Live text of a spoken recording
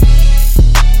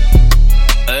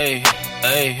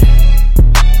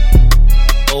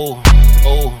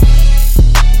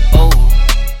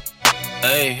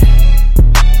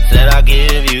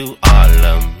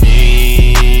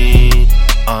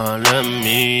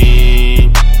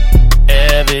me.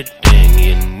 Everything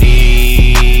you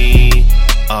need,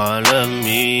 all of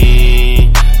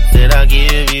me. Said I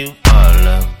give you all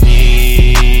of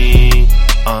me,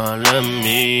 all of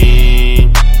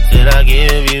me. Said I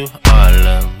give you all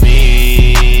of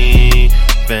me.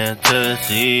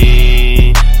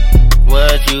 Fantasy,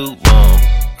 what you want,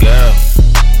 girl?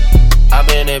 I've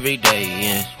been every day in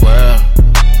this world.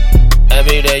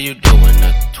 Every day you doing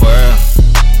a twirl.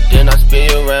 Then I spin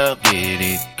you around, get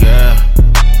it, girl.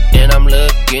 And I'm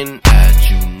looking at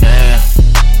you now.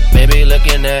 Baby,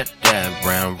 looking at that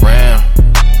round round.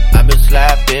 I've been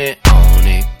slapping on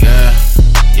it, girl.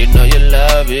 You know you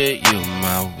love it, you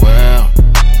my world.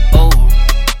 Oh,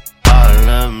 all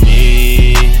of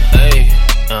me, hey,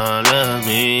 all of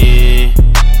me.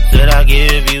 Said I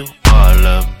give you all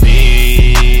of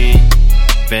me.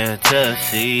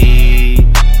 Fantasy.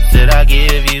 Said I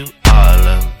give you all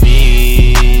of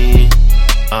me,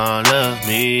 all of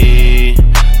me.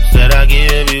 Said I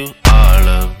give you all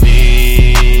of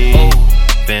me. Oh,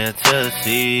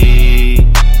 fantasy.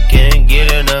 Can't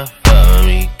get enough of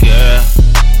me, girl.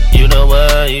 You know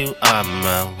what? You are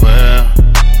my world.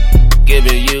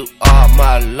 Giving you all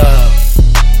my love.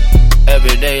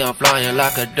 Every day I'm flying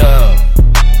like a dove.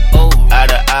 Oh, eye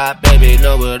to eye, baby,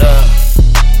 know what up.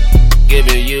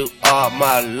 Giving you all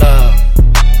my love.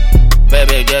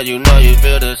 Baby girl, you know you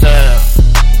feel the sound.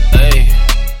 Hey,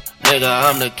 nigga,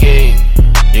 I'm the king.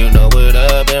 You know it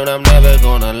up, and I'm never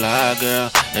gonna lie, girl.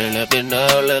 And looking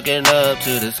up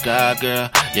to the sky, girl.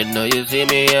 You know you see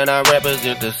me and I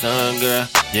represent the sun, girl.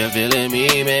 You're feeling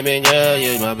me, baby girl,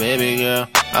 you're my baby girl.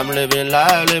 I'm living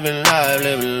life,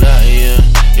 yeah.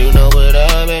 You know it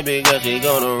up, baby girl, she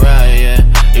gonna ride, yeah.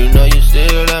 You know you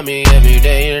still love me every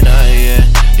day and night, yeah.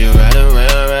 You ride around,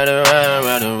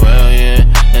 yeah.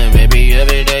 And baby,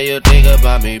 every day you think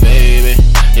about me, baby.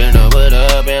 You know what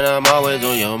up, and I'm always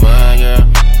on your mind, girl.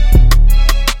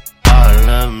 All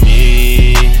of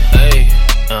me, hey,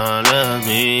 all of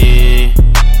me.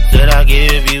 Said I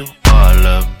give you all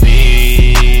of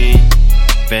me.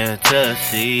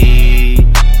 Fantasy.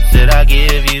 Said I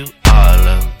give you